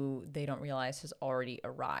 who they don't realize has already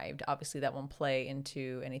arrived. Obviously, that won't play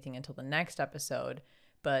into anything until the next episode.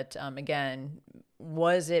 But again,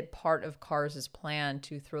 was it part of Kars's plan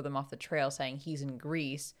to throw them off the trail saying he's in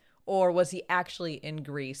Greece? Or was he actually in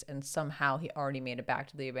Greece and somehow he already made it back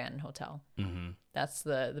to the abandoned hotel? Mm-hmm. That's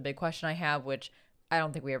the big question I have, which I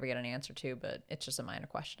don't think we ever get an answer to, but it's just a minor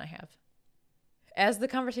question I have. As the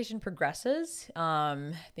conversation progresses,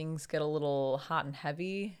 things get a little hot and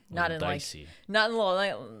heavy. Not in dicey. not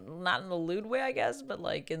in the lewd way, I guess, but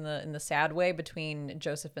like in the sad way between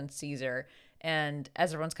Joseph and Caesar. And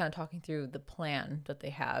as everyone's kind of talking through the plan that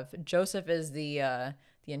they have, Joseph is the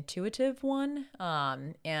intuitive one,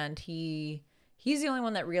 and he's the only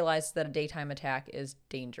one that realizes that a daytime attack is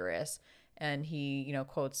dangerous. And he,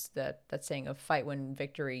 quotes that saying of fight when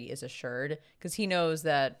victory is assured, because he knows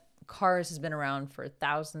that Kars has been around for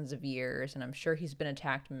thousands of years, and I'm sure he's been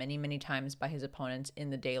attacked many, many times by his opponents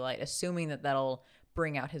in the daylight, assuming that that'll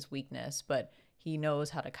bring out his weakness, but he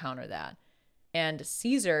knows how to counter that. And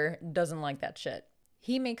Caesar doesn't like that shit.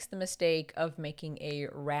 He makes the mistake of making a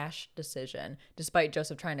rash decision, despite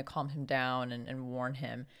Joseph trying to calm him down and warn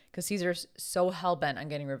him, because Caesar's so hell-bent on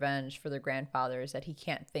getting revenge for their grandfathers that he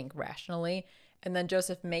can't think rationally. And then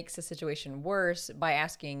Joseph makes the situation worse by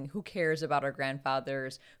asking, who cares about our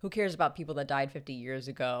grandfathers? Who cares about people that died 50 years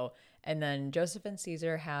ago? And then Joseph and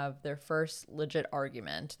Caesar have their first legit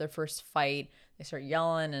argument, their first fight. They start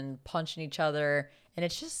yelling and punching each other. And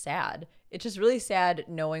it's just sad. It's just really sad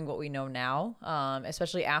knowing what we know now,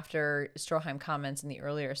 especially after Stroheim comments in the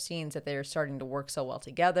earlier scenes that they're starting to work so well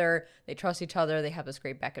together. They trust each other. They have this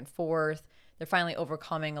great back and forth. They're finally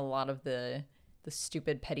overcoming a lot of the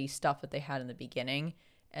stupid, petty stuff that they had in the beginning.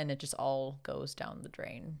 And it just all goes down the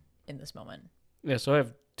drain in this moment. Yeah, so I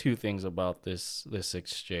have two things about this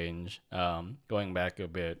exchange. Going back a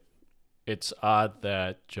bit, it's odd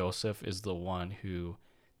that Joseph is the one who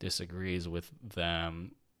disagrees with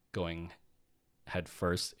them going head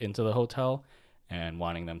first into the hotel and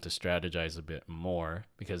wanting them to strategize a bit more,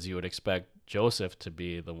 because you would expect Joseph to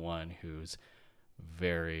be the one who's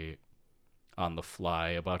very on the fly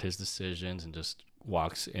about his decisions and just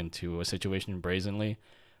walks into a situation brazenly.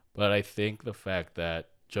 But I think the fact that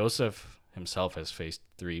Joseph himself has faced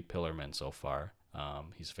 3 Pillarmen so far.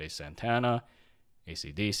 He's faced Santana,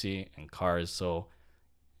 AC/DC, and Kars. So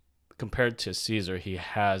compared to Caesar, he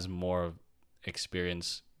has more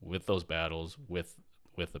experience with those battles with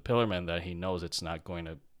the Pillarmen, that he knows it's not going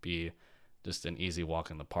to be just an easy walk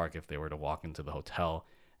in the park if they were to walk into the hotel.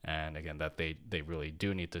 And again, that they really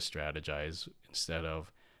do need to strategize instead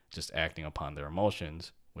of just acting upon their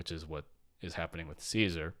emotions, which is what is happening with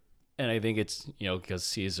Caesar. And I think it's, because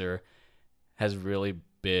Caesar has really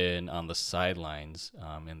been on the sidelines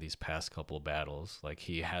in these past couple of battles. Like,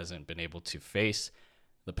 he hasn't been able to face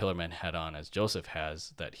the Pillarmen head on as Joseph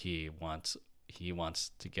has, that he wants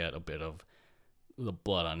to get a bit of the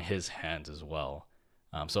blood on his hands as well.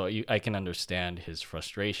 So I can understand his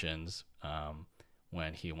frustrations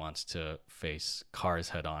when he wants to face Kars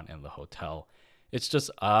head on in the hotel. It's just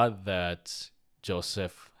odd that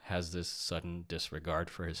Joseph has this sudden disregard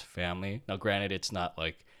for his family. Now, granted, it's not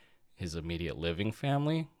like his immediate living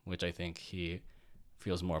family, which I think he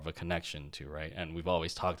feels more of a connection to, right? And we've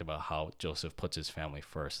always talked about how Joseph puts his family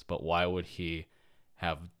first, but why would he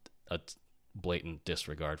have a blatant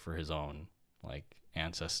disregard for his own,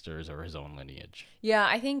 ancestors or his own lineage? Yeah,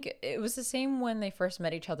 I think it was the same when they first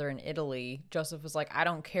met each other in Italy. Joseph was like, I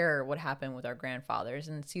don't care what happened with our grandfathers.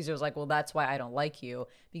 And Caesar was like, well, that's why I don't like you,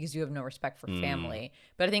 because you have no respect for family.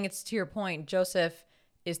 But I think it's to your point, Joseph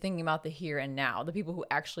is thinking about the here and now, the people who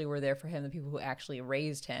actually were there for him, the people who actually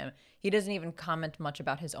raised him. He doesn't even comment much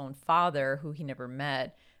about his own father, who he never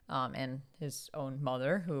met, and his own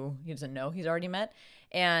mother, who he doesn't know he's already met.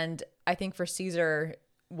 And I think for Caesar,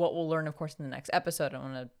 what we'll learn, of course, in the next episode, I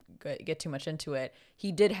don't want to get too much into it,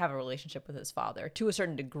 he did have a relationship with his father to a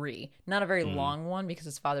certain degree. Not a very long one, because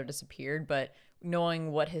his father disappeared, but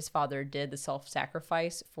knowing what his father did, the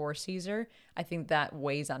self-sacrifice for Caesar, I think that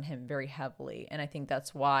weighs on him very heavily. And I think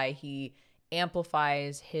that's why he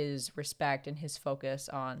amplifies his respect and his focus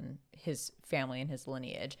on his family and his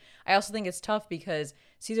lineage. I also think it's tough because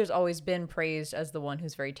Caesar's always been praised as the one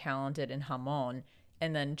who's very talented in Hamon.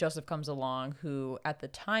 And then Joseph comes along, who at the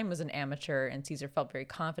time was an amateur, and Caesar felt very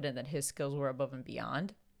confident that his skills were above and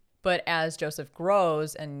beyond. But as Joseph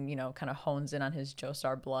grows and, kind of hones in on his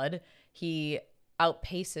Joestar blood, he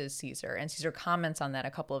outpaces Caesar, and Caesar comments on that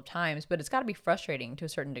a couple of times, but it's got to be frustrating to a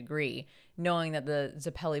certain degree knowing that the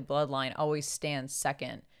Zeppeli bloodline always stands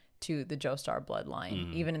second to the Joestar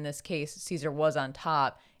bloodline. Even in this case, Caesar was on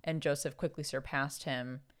top and Joseph quickly surpassed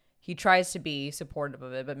him. He tries to be supportive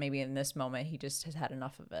of it, but maybe in this moment he just has had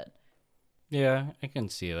enough of it. Yeah, I can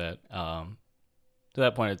see that. To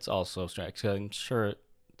that point, it's also strange. 'Cause I'm sure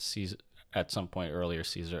Caesar, at some point earlier,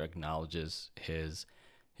 Caesar acknowledges his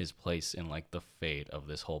place in like the fate of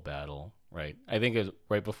this whole battle, right? I think it was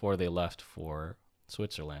right before they left for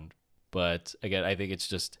Switzerland. But again, I think it's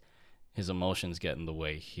just his emotions get in the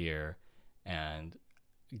way here, and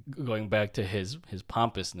going back to his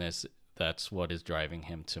pompousness, that's what is driving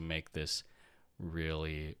him to make this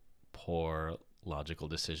really poor logical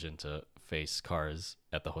decision to face Cars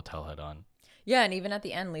at the hotel head on. Yeah, and even at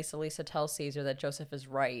the end, Lisa tells Caesar that Joseph is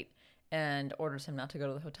right and orders him not to go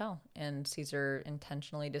to the hotel. And Caesar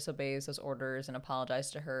intentionally disobeys those orders and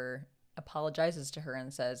apologizes to her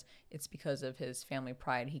and says it's because of his family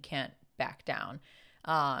pride. He can't back down.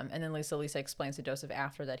 And then Lisa explains to Joseph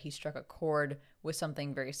after that he struck a chord with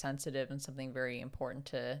something very sensitive and something very important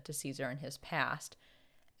to Caesar in his past.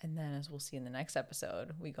 And then, as we'll see in the next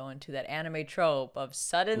episode, we go into that anime trope of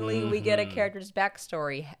suddenly we get a character's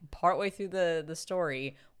backstory partway through the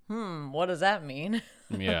story. What does that mean?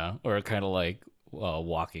 Yeah, or kind of like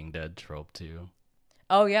Walking Dead trope too.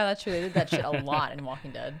 Oh, yeah, that's true. They did that shit a lot in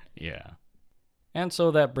Walking Dead. Yeah. And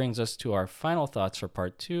so that brings us to our final thoughts for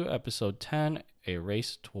part 2, episode 10, A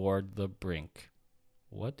Race Toward the Brink.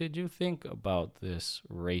 What did you think about this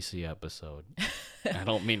racy episode? I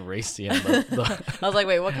don't mean racy in the I was like,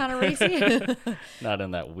 wait, what kind of racy? not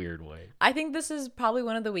in that weird way. I think this is probably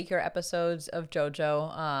one of the weaker episodes of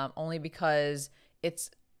JoJo, only because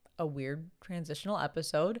it's a weird transitional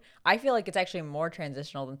episode. I feel like it's actually more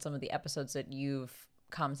transitional than some of the episodes that you've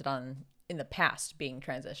commented on in the past being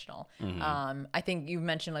transitional. I think you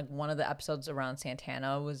mentioned like one of the episodes around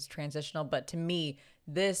Santana was transitional, but to me,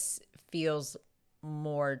 this feels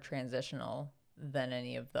more transitional than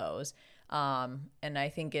any of those. And I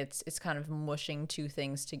think it's kind of mushing two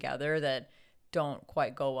things together that don't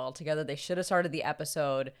quite go well together. They should have started the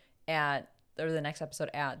episode the next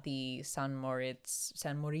episode at the San Moritz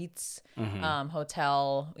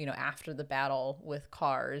hotel, after the battle with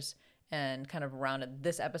Cars, and kind of rounded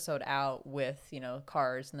this episode out with,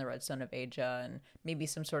 Cars and the Redstone of Asia, and maybe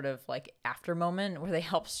some sort of like after moment where they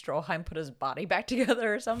help Stroheim put his body back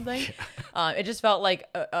together or something. It just felt like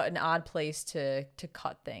an odd place to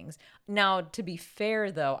cut things. Now, to be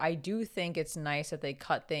fair though, I do think it's nice that they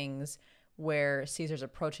cut things where Caesar's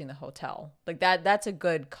approaching the hotel. Like that's a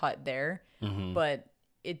good cut there, but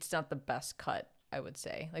it's not the best cut, I would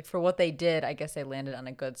say. Like for what they did, I guess they landed on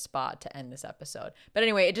a good spot to end this episode. But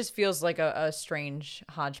anyway, it just feels like a strange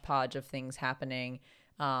hodgepodge of things happening.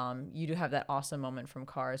 You do have that awesome moment from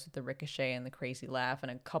Cars with the ricochet and the crazy laugh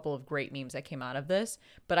and a couple of great memes that came out of this.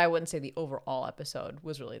 But I wouldn't say the overall episode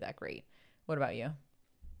was really that great. What about you?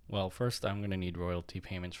 Well, first, I'm going to need royalty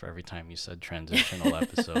payments for every time you said transitional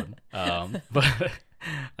episode. But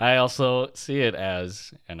I also see it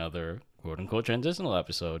as another quote-unquote transitional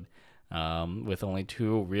episode with only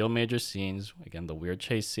 2 real major scenes. Again, the weird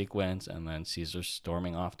chase sequence and then Caesar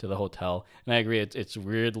storming off to the hotel. And I agree, it's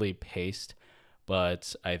weirdly paced,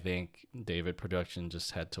 but I think David Production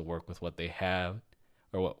just had to work with what they have,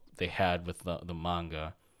 or what they had with the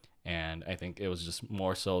manga. And I think it was just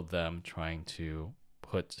more so them trying to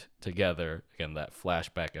put together, again, that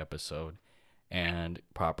flashback episode and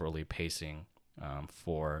properly pacing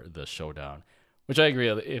for the showdown, which I agree.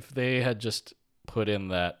 If they had just put in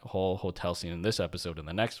that whole hotel scene in this episode and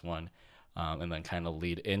the next one, and then kind of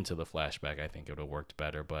lead into the flashback, I think it would have worked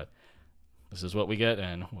better. But this is what we get,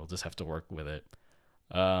 and we'll just have to work with it.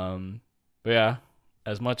 But yeah,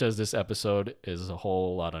 as much as this episode is a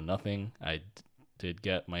whole lot of nothing, I did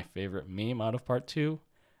get my favorite meme out of part 2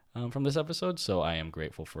 from this episode, so I am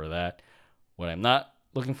grateful for that. What I'm not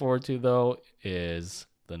looking forward to, though, is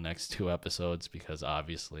the next 2 episodes, because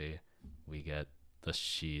obviously we get the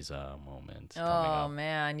Shiza moment coming up. Oh,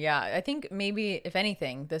 man. Yeah. I think maybe, if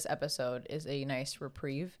anything, this episode is a nice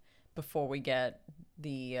reprieve before we get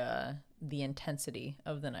the intensity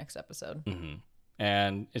of the next episode.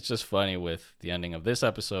 And it's just funny with the ending of this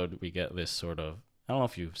episode, we get this sort of, I don't know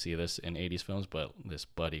if you see this in 80s films, but this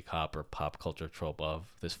buddy cop or pop culture trope of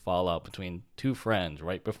this fallout between 2 friends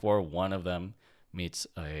right before one of them meets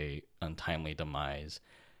a untimely demise.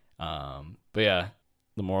 But yeah,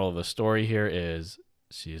 the moral of the story here is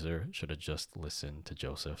Caesar should have just listened to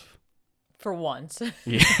Joseph. For once.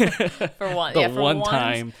 Yeah. For one. The Yeah, for one once,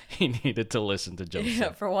 time he needed to listen to Joseph.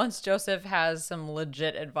 Yeah, for once, Joseph has some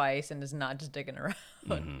legit advice and is not just digging around.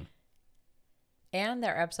 Mm-hmm. And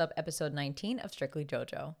that wraps up episode 19 of Strictly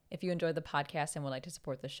JoJo. If you enjoyed the podcast and would like to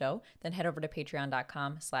support the show, then head over to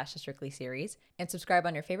patreon.com/thestrictlyseries and subscribe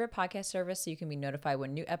on your favorite podcast service so you can be notified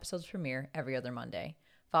when new episodes premiere every other Monday.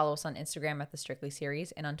 Follow us on Instagram at The Strictly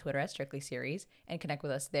Series and on Twitter at Strictly Series, and connect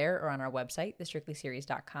with us there or on our website,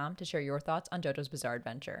 thestrictlyseries.com, to share your thoughts on JoJo's Bizarre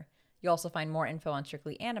Adventure. You'll also find more info on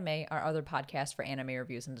Strictly Anime, our other podcast for anime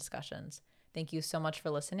reviews and discussions. Thank you so much for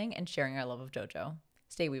listening and sharing our love of JoJo.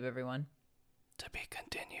 Stay weeb, everyone. To be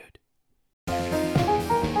continued.